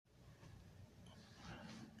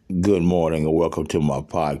Good morning and welcome to my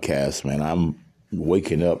podcast, man. I'm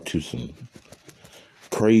waking up to some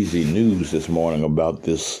crazy news this morning about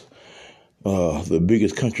this, the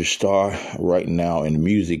biggest country star right now in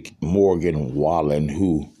music, Morgan Wallen,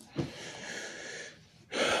 who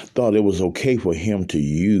thought it was okay for him to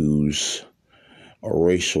use a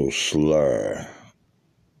racial slur.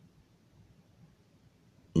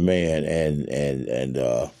 Man, and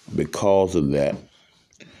because of that,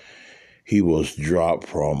 he was dropped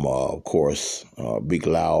from, of course, Big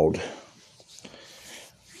Loud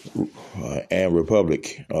and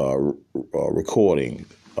Republic recording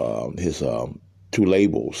his two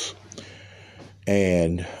labels.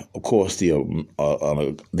 And, of course,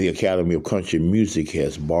 the Academy of Country Music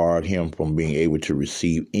has barred him from being able to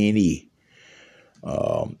receive any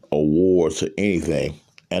awards or anything.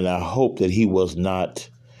 And I hope that he was not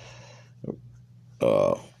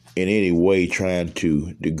in any way trying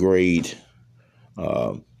to degrade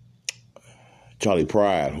Charlie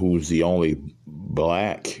Pride, who's the only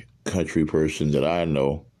black country person that I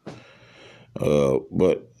know.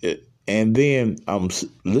 And then I'm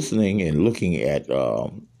listening and looking at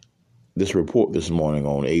this report this morning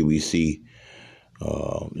on ABC,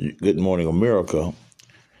 Good Morning America,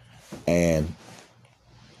 and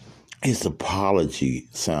his apology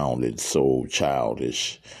sounded so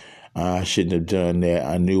childish. I shouldn't have done that.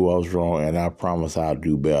 I knew I was wrong, and I promise I'll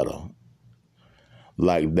do better.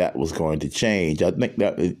 Like that was going to change. I think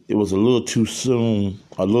that it was a little too soon,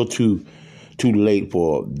 a little too late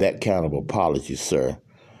for that kind of apology, sir.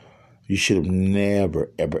 You should have never,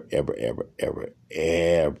 ever, ever, ever, ever,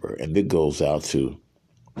 ever, and it goes out to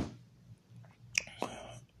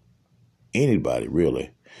anybody, really.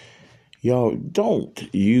 Y'all, don't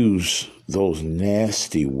use those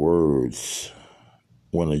nasty words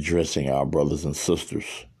when addressing our brothers and sisters.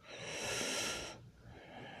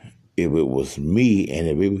 If it was me and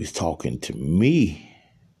if he was talking to me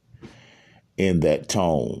in that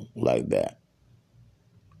tone like that,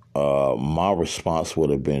 my response would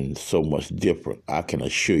have been so much different, I can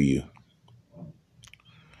assure you.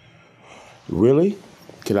 Really?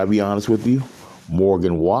 Can I be honest with you?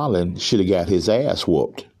 Morgan Wallen should have got his ass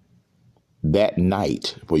whooped that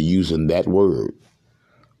night for using that word.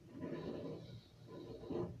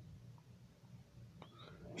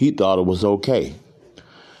 He thought it was okay.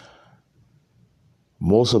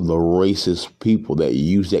 Most of the racist people that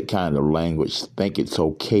use that kind of language think it's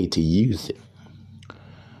okay to use it.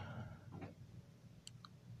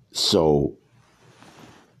 So,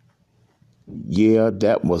 yeah,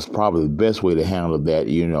 that was probably the best way to handle that,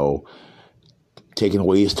 taking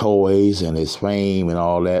away his toys and his fame and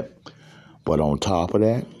all that. But on top of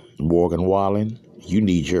that, Morgan Wallen, you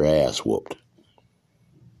need your ass whooped.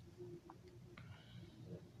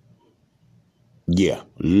 Yeah,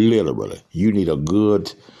 literally. You need a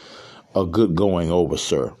good going over,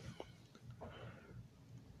 sir.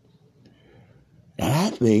 And I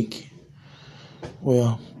think,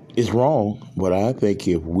 well, it's wrong, but I think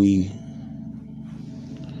if we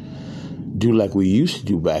do like we used to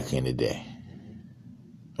do back in the day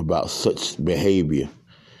about such behavior,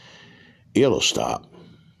 it'll stop.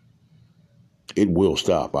 It will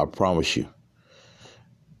stop, I promise you.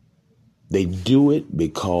 They do it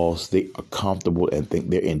because they are comfortable and think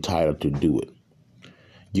they're entitled to do it.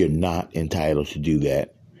 You're not entitled to do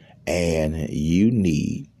that, and you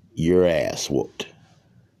need your ass whooped.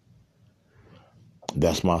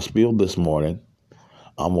 That's my spiel this morning.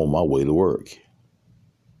 I'm on my way to work.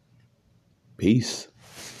 Peace.